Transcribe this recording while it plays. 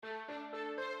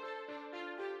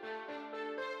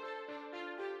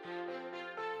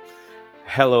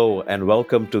Hello, and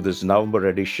welcome to this November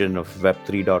edition of Web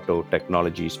 3.0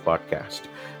 Technologies podcast.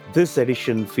 This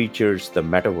edition features the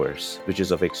metaverse, which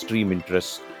is of extreme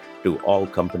interest to all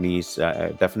companies,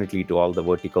 definitely to all the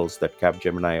verticals that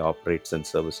Capgemini operates and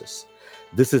services.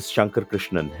 This is Shankar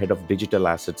Krishnan, head of digital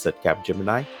assets at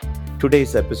Capgemini.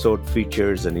 Today's episode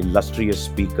features an illustrious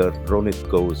speaker, Ronit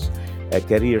Ghose, a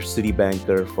career city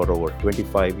banker for over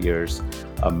 25 years,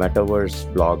 a metaverse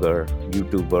blogger,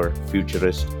 YouTuber,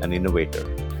 futurist, and innovator.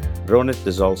 Ronit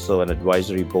is also an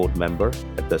advisory board member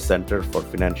at the Center for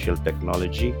Financial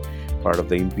Technology, part of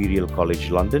the Imperial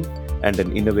College London, and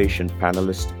an innovation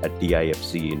panelist at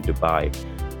DIFC in Dubai.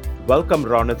 Welcome,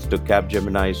 Ronit, to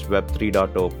Capgemini's Web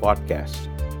 3.0 podcast.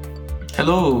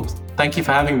 Hello, thank you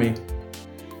for having me.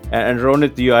 And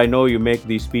Ronit, I know you make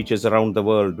these speeches around the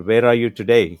world. Where are you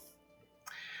today?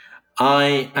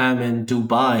 I am in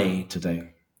Dubai today.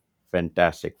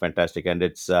 Fantastic, fantastic. And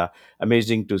it's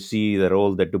amazing to see the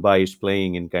role that Dubai is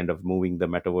playing in kind of moving the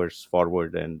metaverse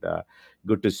forward. And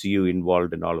good to see you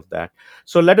involved in all of that.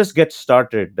 So let us get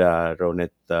started,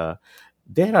 Ronit.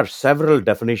 There are several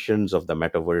definitions of the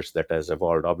metaverse that has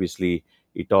evolved. Obviously,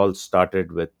 it all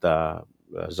started with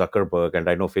Zuckerberg, and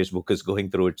I know Facebook is going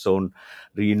through its own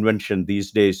reinvention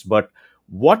these days. But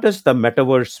what does the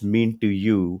metaverse mean to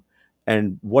you?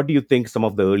 And what do you think some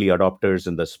of the early adopters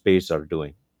in the space are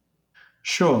doing?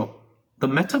 Sure, the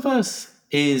metaverse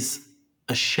is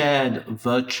a shared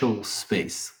virtual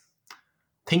space.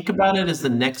 Think about it as the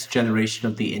next generation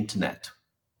of the internet.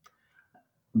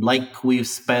 Like we've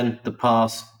spent the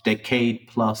past decade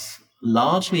plus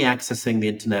largely accessing the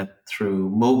internet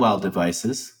through mobile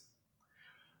devices,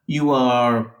 you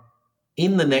are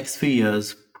in the next few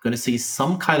years going to see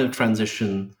some kind of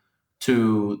transition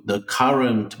to the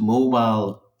current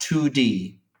mobile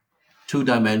 2D, two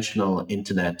dimensional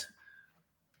internet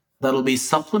that'll be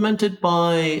supplemented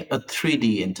by a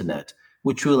 3D internet,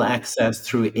 which we'll access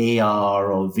through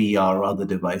AR or VR or other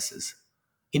devices.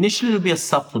 Initially, it'll be a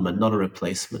supplement, not a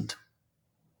replacement.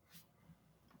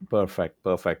 Perfect,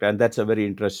 perfect. And that's a very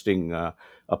interesting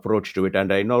approach to it.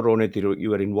 And I know, Ronit, you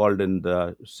were involved in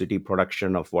the city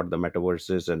production of what the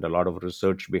metaverse is and a lot of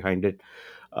research behind it.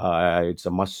 It's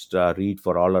a must read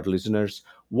for all our listeners.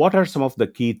 What are some of the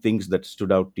key things that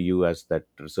stood out to you as that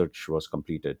research was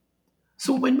completed?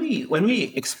 So when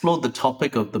we explored the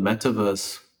topic of the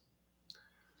metaverse,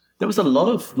 there was a lot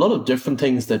of different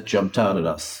things that jumped out at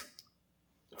us.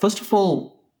 First of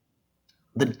all,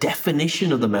 the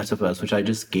definition of the metaverse, which I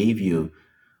just gave you.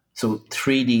 So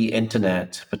 3D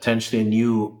internet, potentially a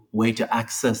new way to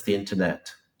access the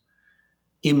internet,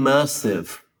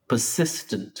 immersive,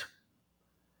 persistent.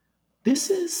 This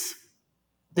is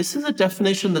this is a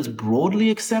definition that's broadly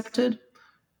accepted,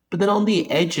 but then on the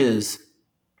edges,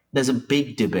 there's a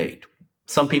big debate.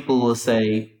 Some people will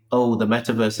say, oh, the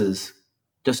metaverse is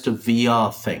just a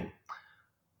VR thing.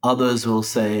 Others will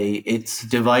say it's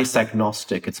device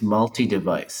agnostic, it's multi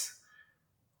device.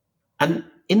 And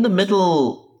in the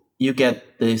middle, you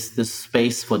get this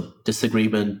space for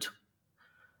disagreement.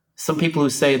 Some people who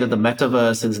say that the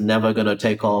metaverse is never going to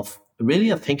take off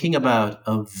really are thinking about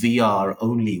a VR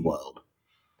only world.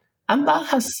 And that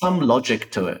has some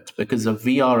logic to it because a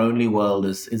VR only world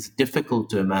is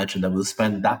difficult to imagine that we'll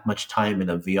spend that much time in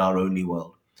a VR only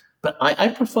world. But I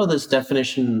prefer this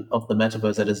definition of the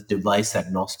metaverse that is device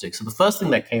agnostic. So the first thing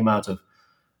that came out of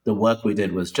the work we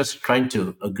did was just trying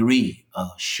to agree, a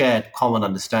shared common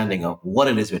understanding of what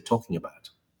it is we're talking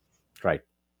about. Right,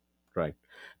 right.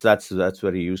 That's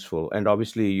very useful. And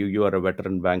obviously, you are a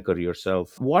veteran banker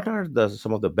yourself. What are the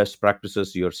some of the best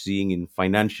practices you're seeing in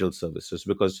financial services?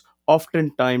 Because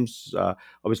oftentimes,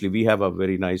 obviously, we have a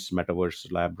very nice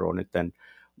metaverse lab on it, and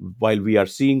while we are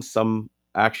seeing some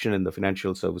action in the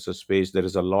financial services space, there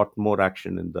is a lot more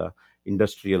action in the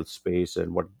industrial space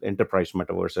and what enterprise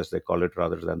metaverse, as they call it,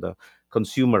 rather than the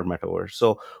consumer metaverse.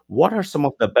 So, what are some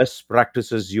of the best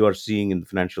practices you are seeing in the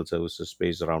financial services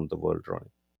space around the world,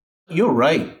 Ronnie? You're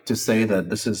right to say that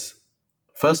this is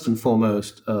first and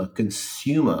foremost a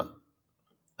consumer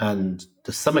and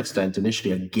to some extent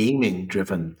initially a gaming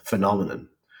driven phenomenon.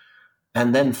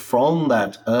 And then from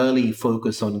that early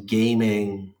focus on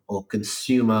gaming or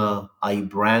consumer, i.e.,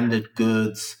 branded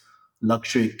goods,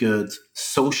 luxury goods,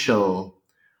 social,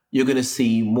 you're going to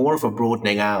see more of a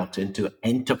broadening out into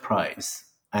enterprise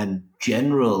and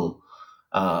general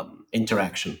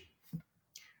interaction.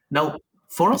 Now,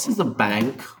 for us as a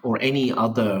bank or any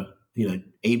other,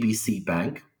 ABC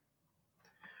bank,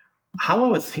 how I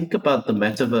would think about the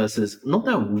metaverse is not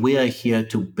that we're here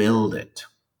to build it.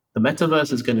 The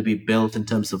metaverse is going to be built in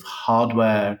terms of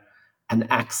hardware and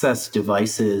access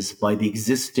devices by the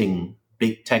existing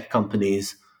big tech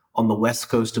companies on the west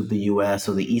coast of the US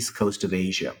or the east coast of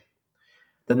Asia.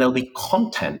 Then there'll be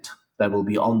content that will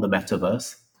be on the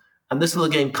metaverse. And this will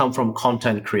again come from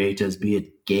content creators, be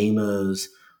it gamers,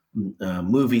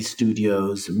 movie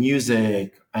studios,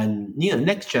 music, and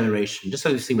next generation, just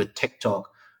as we've seen with TikTok,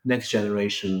 next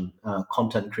generation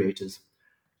content creators.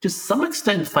 To some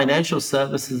extent, financial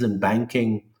services and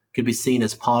banking could be seen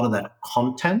as part of that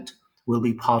content, will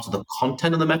be part of the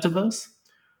content of the metaverse.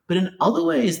 But in other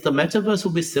ways, the metaverse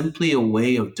will be simply a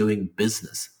way of doing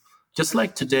business. Just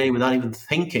like today, without even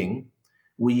thinking,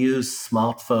 we use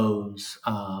smartphones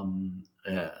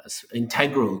as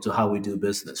integral to how we do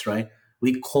business, right?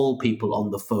 We call people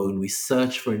on the phone, we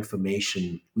search for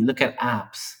information, we look at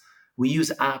apps, we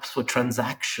use apps for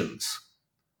transactions.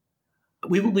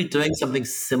 We will be doing something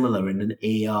similar in an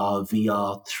AR,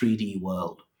 VR, 3D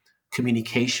world.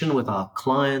 Communication with our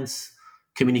clients,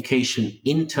 communication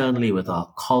internally with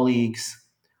our colleagues,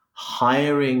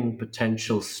 hiring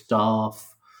potential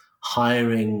staff,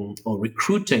 hiring or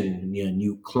recruiting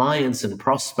new clients and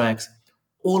prospects.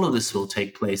 All of this will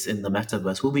take place in the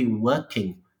metaverse. We'll be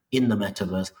working in the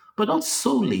metaverse, but not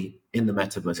solely in the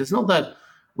metaverse. It's not that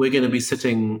we're going to be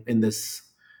sitting in this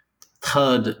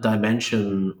third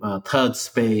dimension, third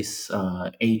space,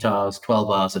 8 hours,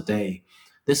 12 hours a day.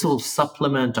 This will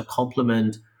supplement or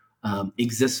complement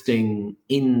existing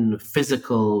in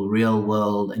physical real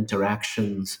world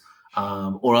interactions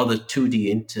or other 2D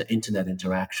internet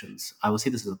interactions. I would say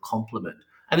this is a complement.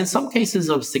 And in some cases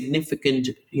of significant,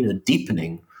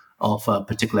 deepening of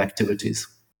particular activities.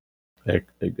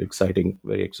 Exciting,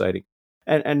 very exciting.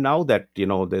 And now that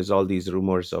there's all these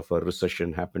rumors of a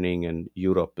recession happening, and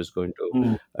Europe is going to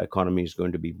Mm, economy is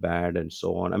going to be bad, and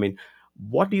so on. I mean,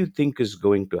 what do you think is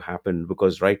going to happen?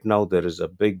 Because right now there is a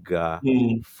big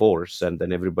mm, force, and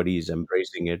then everybody is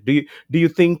embracing it. Do you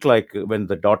think, like when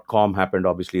the dot com happened,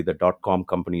 obviously the dot com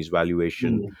company's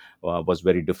valuation mm. was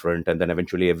very different, and then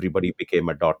eventually everybody became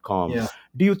a dot com. Yeah.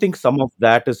 Do you think some of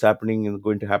that is happening and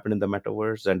going to happen in the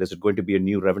metaverse, and is it going to be a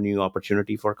new revenue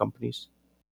opportunity for companies?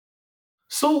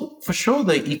 So, for sure,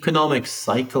 the economic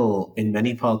cycle in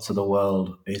many parts of the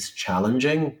world is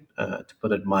challenging, to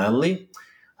put it mildly.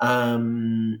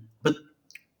 But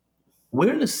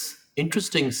we're in this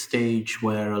interesting stage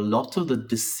where a lot of the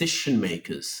decision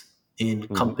makers in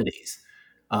Hmm. companies,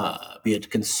 be it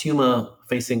consumer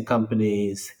facing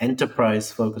companies,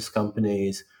 enterprise focused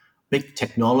companies, big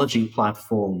technology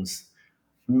platforms,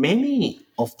 many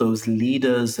of those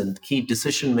leaders and key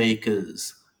decision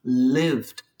makers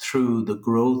lived through the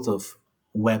growth of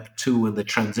Web 2 and the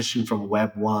transition from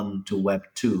Web 1 to Web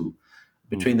 2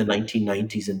 between Hmm. the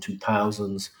 1990s and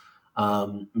 2000s.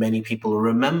 Many people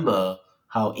remember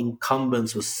how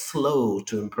incumbents were slow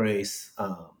to embrace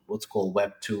what's called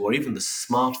Web 2 or even the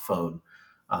smartphone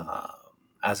uh,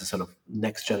 as a sort of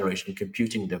next generation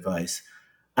computing device.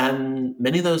 And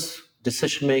many of those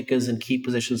decision makers in key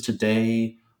positions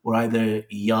today were either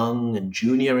young and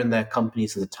junior in their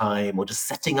companies at the time, or just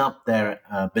setting up their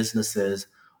businesses,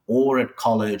 or at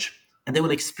college. And they will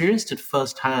experience it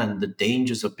firsthand, the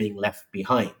dangers of being left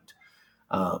behind.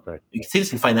 Right. You can see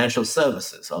this in financial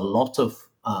services. A lot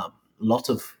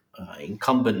of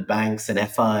incumbent banks and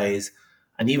FIs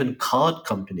and even card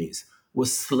companies were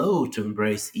slow to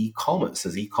embrace e-commerce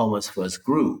as e-commerce first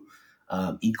grew.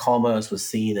 E-commerce was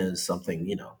seen as something,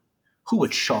 who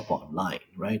would shop online,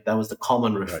 right? That was the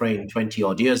common Right. refrain 20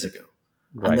 odd years ago.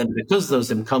 And Right. then because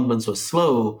those incumbents were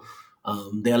slow,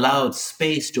 they allowed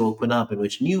space to open up in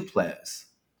which new players,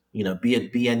 be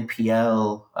it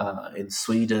BNPL in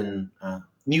Sweden,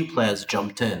 new players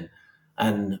jumped in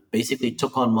and basically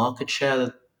took on market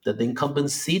share that the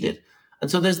incumbents ceded. And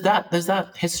so there's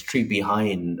that history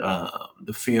behind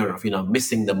the fear of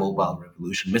missing the mobile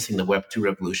revolution, missing the Web 2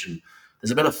 revolution.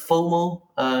 There's a bit of FOMO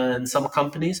in some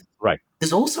companies. Right.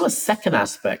 There's also a second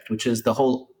aspect, which is the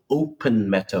whole open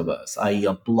metaverse, i.e.,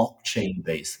 a blockchain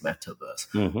based metaverse.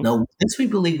 Hmm. Now, this we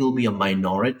believe will be a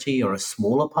minority or a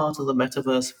smaller part of the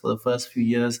metaverse for the first few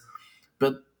years,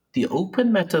 but the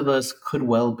open metaverse could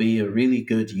well be a really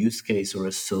good use case or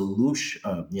a solution,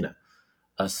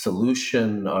 a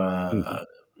solution, Hmm.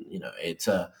 it's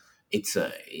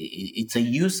a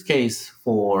use case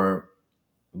for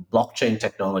blockchain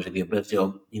technology, the ability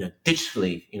of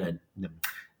digitally,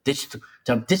 digital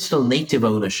to have digital native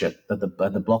ownership that the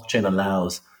blockchain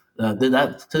allows. So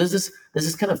there's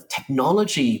this kind of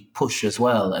technology push as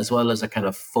well as a kind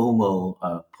of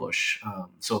FOMO push.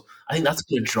 So I think that's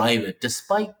going to drive it,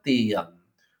 despite the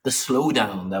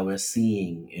slowdown that we're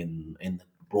seeing in the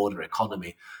broader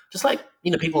economy. Just like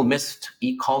people missed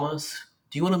e-commerce.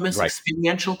 Do you want to miss Right.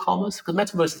 experiential commerce? Because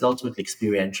metaverse is ultimately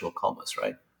experiential commerce,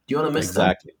 right? Do you want to miss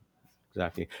that? Exactly.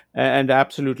 Exactly. And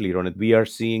absolutely, Ronit, we are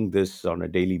seeing this on a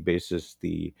daily basis.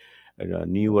 The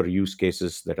newer use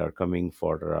cases that are coming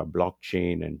for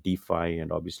blockchain and DeFi.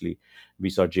 And obviously, we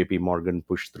saw JP Morgan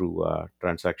push through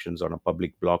transactions on a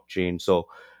public blockchain. So,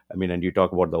 I mean, and you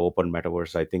talk about the open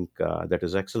metaverse. I think that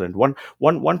is excellent.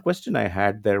 One question I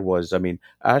had there was, I mean,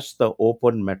 as the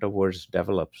open metaverse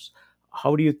develops,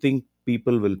 how do you think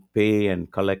people will pay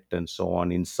and collect and so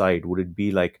on inside? Would it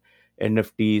be like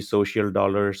NFT, social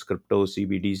dollars, crypto,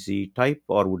 CBDC type,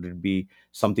 or would it be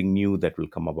something new that will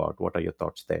come about? What are your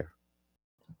thoughts there?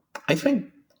 I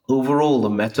think overall the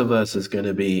metaverse is going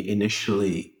to be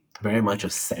initially very much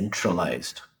a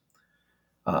centralized,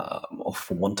 or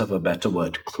for want of a better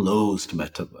word, closed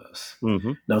metaverse.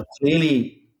 Hmm. Now,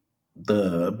 clearly,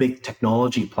 the big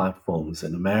technology platforms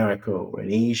in America or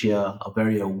in Asia are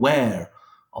very aware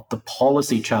of the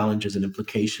policy challenges and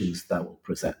implications that will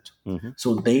present. Hmm.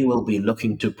 So they will be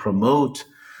looking to promote,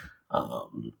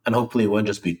 and hopefully it won't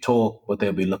just be talk, but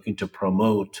they'll be looking to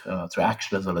promote through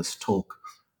action as well as talk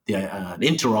an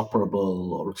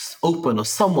interoperable or open or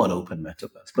somewhat open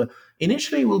metaverse. But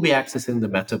initially, we'll be accessing the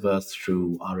metaverse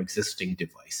through our existing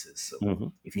devices. So Hmm.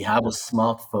 if you have a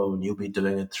smartphone, you'll be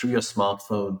doing it through your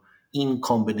smartphone in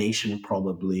combination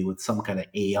probably with some kind of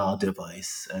AR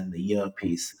device and the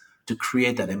earpiece to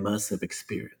create that immersive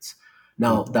experience.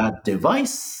 Now, Hmm. that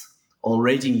device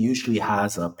already usually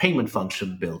has a payment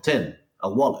function built in, a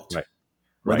wallet, Right,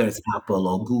 whether right. it's Apple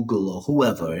or Google or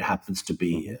whoever it happens to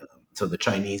be. Hmm. So the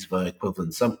Chinese were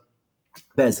equivalent. So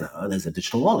there's a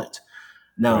digital wallet.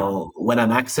 Right. Now, when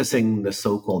I'm accessing the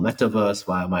so-called metaverse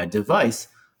via my device,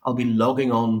 I'll be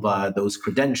logging on via those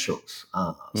credentials.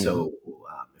 Hmm.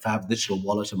 If I have a digital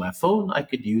wallet on my phone, I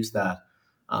could use that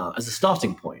as a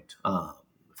starting point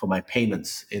for my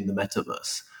payments in the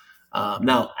metaverse. Right.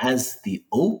 Now, as the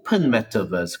open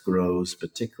metaverse grows,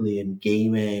 particularly in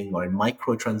gaming or in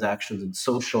microtransactions and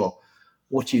social,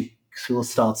 what you will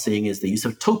start seeing is the use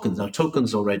of tokens. Now,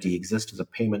 tokens already exist as a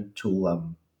payment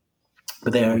tool,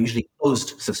 but they are Hmm. usually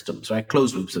closed systems, right?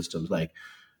 Closed loop systems, like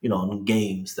on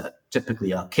games that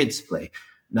typically our kids play.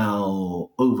 Now,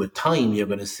 over time, you're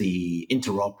going to see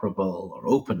interoperable or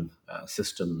open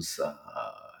systems,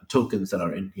 tokens that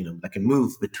are that can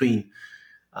move between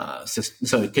systems.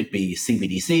 So it could be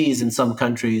CBDCs in some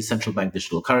countries, central bank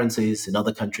digital currencies. In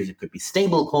other countries, it could be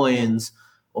stable coins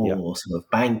Yeah. or sort of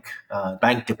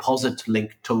bank deposit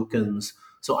linked tokens.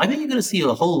 So I think you're going to see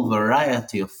a whole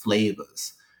variety of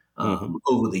flavors Hmm.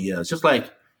 over the years. Just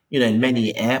like in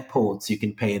many airports, you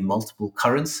can pay in multiple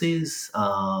currencies.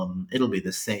 It'll be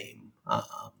the same.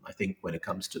 I think when it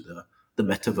comes to the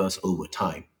metaverse over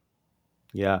time.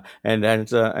 Yeah, and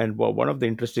one of the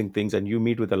interesting things, and you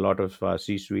meet with a lot of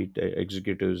C-suite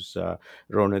executives,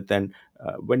 Ronit, and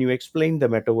when you explain the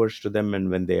metaverse to them, and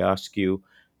when they ask you,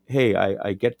 "Hey,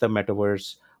 I get the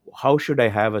metaverse. How should I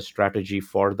have a strategy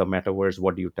for the metaverse?"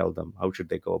 What do you tell them? How should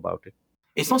they go about it?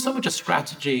 It's not so much a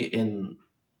strategy in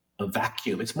a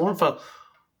vacuum. It's more of a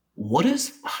what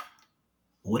is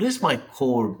what is my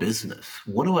core business?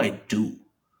 What do I do?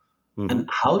 Hmm. And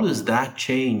how does that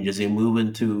change as you move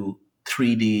into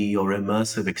 3D or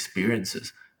immersive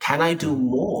experiences? Can I do Hmm.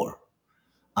 more?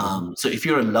 Hmm. So if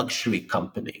you're a luxury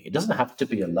company, it doesn't have to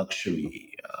be a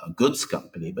luxury goods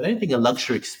company, but anything a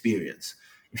luxury experience.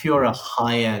 If you're a Hmm.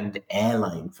 high-end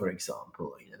airline, for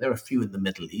example, there are a few in the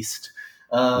Middle East,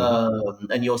 Hmm.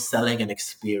 and you're selling an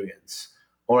experience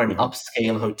or an Hmm.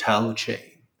 upscale hotel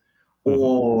chain, Hmm.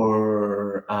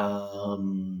 or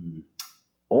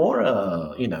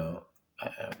a,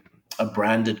 a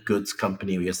branded goods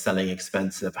company where you're selling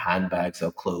expensive handbags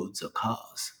or clothes or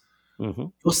cars. Hmm.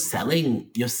 You're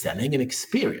selling an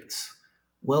experience.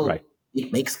 Right. Well,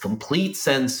 it makes complete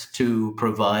sense to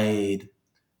provide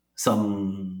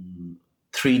some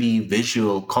 3D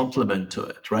visual complement to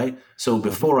it, right? So Hmm.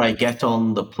 before I get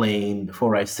on the plane,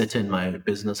 before I sit in my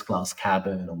business class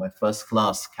cabin or my first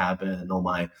class cabin or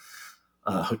my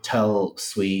hotel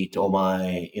suite or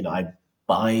I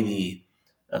buy the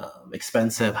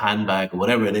expensive handbag or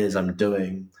whatever it is I'm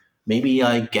doing. Maybe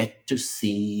I get to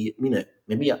see,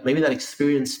 maybe that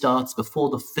experience starts before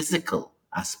the physical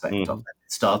aspect of Hmm. it.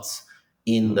 It starts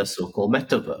in Hmm. the so-called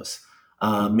metaverse.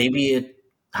 Hmm. Maybe it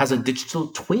has a digital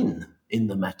twin in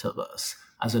the metaverse.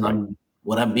 As in, Right.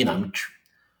 I'm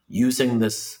using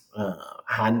this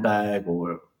handbag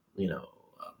or you know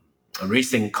a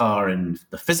racing car in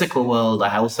the physical world.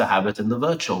 I also have it in the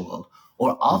virtual world.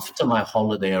 Or Hmm. after my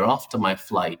holiday or after my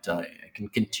flight, I can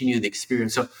continue the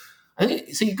experience. So I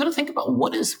think so. You've got to think about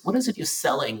what is it you're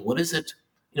selling. What is it?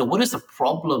 What is the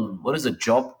problem? What is the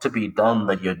job to be done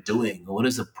that you're doing? What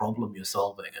is the problem you're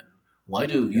solving? And why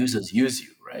do Yeah. users use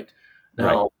you? Right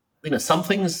Right. now. some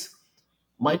things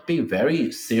might be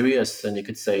very serious, and you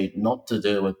could say not to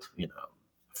do with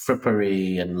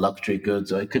frippery and luxury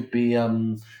goods, or it could be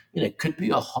it could be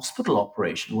a hospital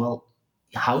operation. Well,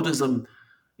 how does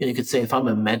you could say if I'm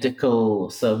a medical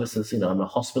services, I'm a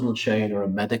hospital chain or a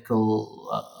medical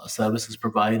services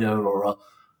provider or a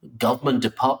government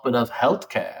department of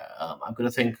healthcare. I'm going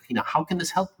to think, how can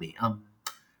this help me?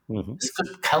 Hmm. This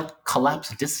could help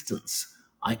collapse distance.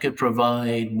 I could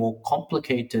provide more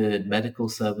complicated medical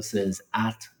services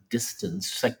at distance,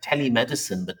 just like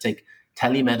telemedicine, but take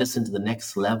telemedicine to the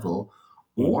next level.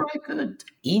 Hmm. Or I could,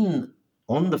 in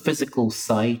on the physical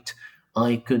site,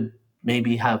 I could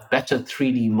maybe have better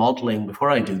 3D modeling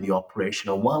before I do the operation,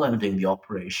 or while I'm doing the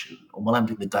operation, or while I'm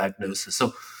doing the diagnosis.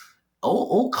 So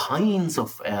all kinds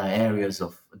of areas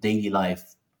of daily life,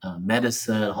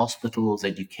 medicine, hospitals,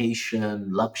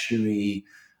 education, luxury,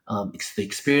 the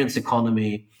experience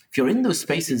economy. If you're in those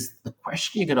spaces, the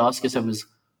question you could ask yourself is,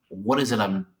 what is it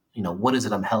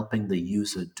I'm helping the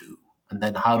user do? And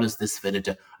then how does this fit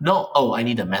into, no, oh, I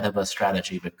need a metaverse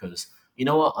strategy because you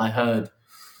know what? I heard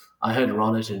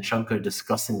Ronit and Shankar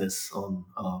discussing this on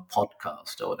a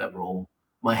podcast or whatever, or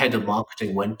my head of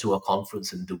marketing went to a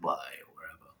conference in Dubai or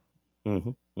wherever.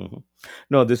 Hmm. Hmm.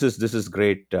 No, this is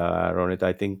great, Ronit.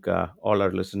 I think all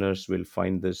our listeners will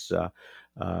find this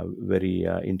very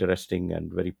interesting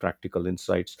and very practical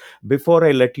insights. Before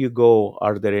I let you go,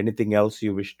 are there anything else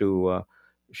you wish to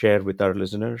share with our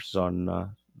listeners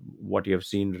on what you have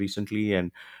seen recently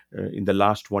and in the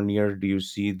last 1 year? Do you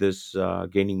see this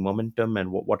gaining momentum,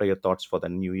 and what are your thoughts for the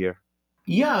new year?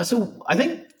 Yeah, so I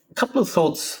think a couple of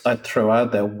thoughts I'd throw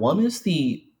out there. One is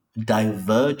the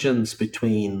divergence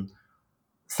between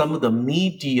some of the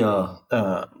media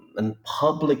and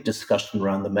public discussion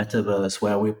around the metaverse,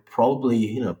 where we're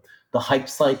probably, the hype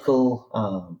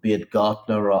cycle, be it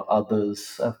Gartner or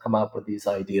others, have come up with these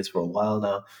ideas for a while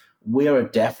now. We are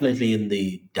definitely in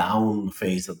the down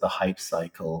phase of the hype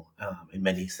cycle in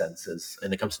many senses.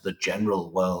 When it comes to the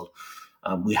general world,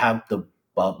 we have the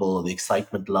bubble or the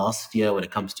excitement last year when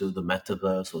it comes to the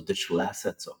metaverse or digital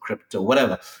assets or crypto,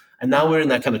 whatever. And now we're in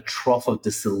that kind of trough of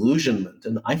disillusionment.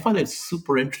 And I find it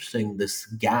super interesting, this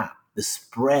gap, this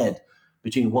spread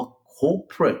between what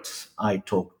corporates I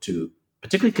talk to,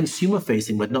 particularly consumer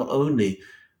facing, but not only,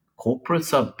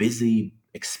 corporates are busy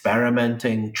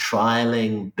experimenting,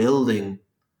 trialing, building,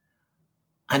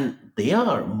 and they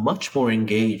are much more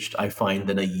engaged, I find,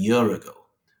 than a year ago.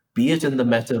 Be it in the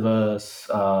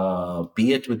metaverse,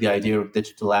 be it with the idea of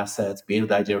digital assets, be it with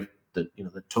the idea of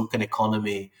the token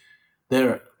economy.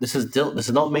 This is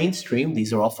not mainstream.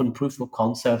 These are often proof of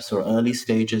concepts or early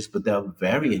stages, but they're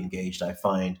very engaged, I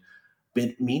find.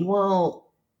 But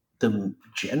meanwhile, the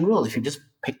general, if you just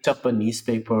picked up a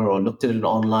newspaper or looked at it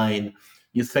online,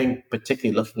 you think,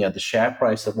 particularly looking at the share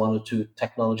price of one or two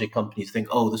technology companies, think,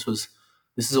 oh, this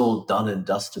is all done and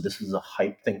dusted. This is a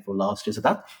hype thing from last year. So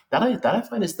that I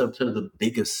find is the sort of the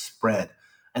biggest spread.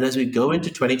 And as we go into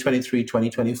 2023,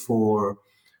 2024,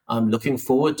 I'm looking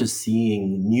forward to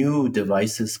seeing new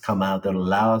devices come out that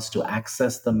allow us to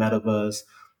access the metaverse,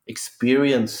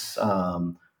 experience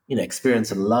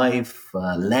experience in life,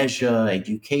 leisure,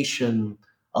 education,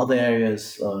 other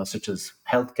areas such as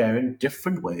healthcare in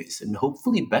different ways and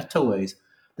hopefully better ways.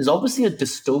 There's obviously a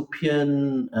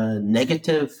dystopian,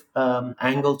 negative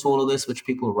angle to all of this, which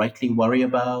people rightly worry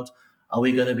about. Are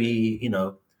we going to be,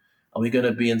 are we going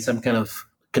to be in some kind of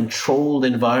controlled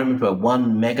environment where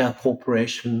one mega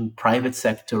corporation, private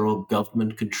sector, or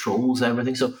government controls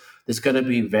everything? So there's going to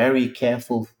be very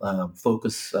careful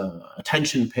focus,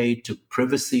 attention paid to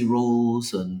privacy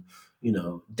rules and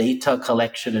data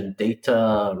collection and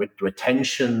data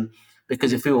retention.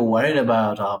 Because if we were worried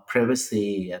about our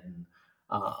privacy and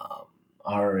um,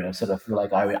 our sort of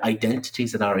like our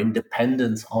identities and our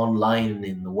independence online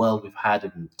in the world we've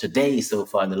had today so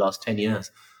far in the last 10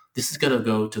 years, this is going to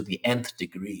go to the nth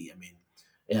degree. I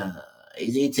mean,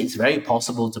 it's very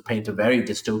possible to paint a very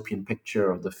dystopian picture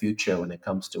of the future when it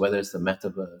comes to whether it's the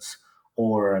metaverse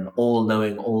or an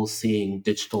all-knowing, all-seeing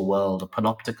digital world, a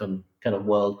panopticon kind of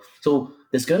world. So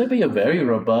there's going to be a very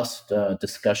robust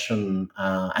discussion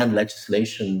and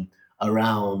legislation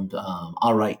around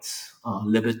our rights, our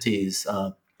liberties,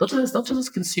 not just as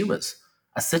consumers,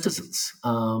 as citizens.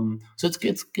 So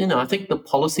it's I think the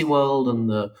policy world and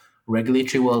the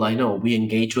regulatory world, I know we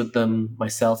engage with them,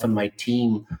 myself and my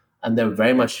team, and they're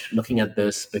very much looking at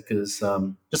this because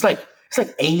just like it's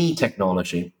like any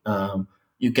technology,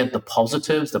 you get the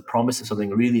positives, the promise of something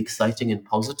really exciting and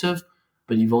positive,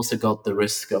 but you've also got the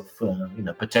risk of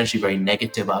potentially very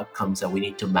negative outcomes that we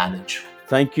need to manage.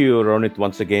 Thank you, Ronit,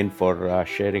 once again for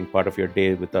sharing part of your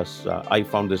day with us. I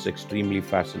found this extremely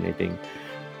fascinating.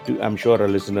 I'm sure our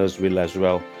listeners will as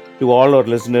well. To all our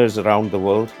listeners around the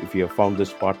world, if you have found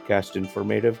this podcast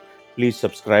informative, please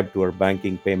subscribe to our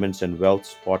Banking, Payments, and Wealth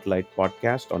Spotlight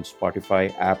podcast on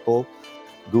Spotify, Apple,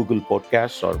 Google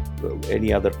Podcasts, or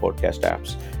any other podcast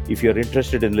apps. If you're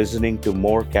interested in listening to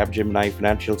more Capgemini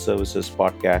Financial Services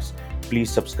podcasts,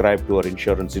 please subscribe to our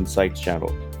Insurance Insights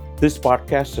channel. This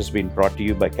podcast has been brought to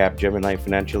you by Capgemini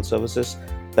Financial Services.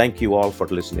 Thank you all for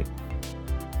listening.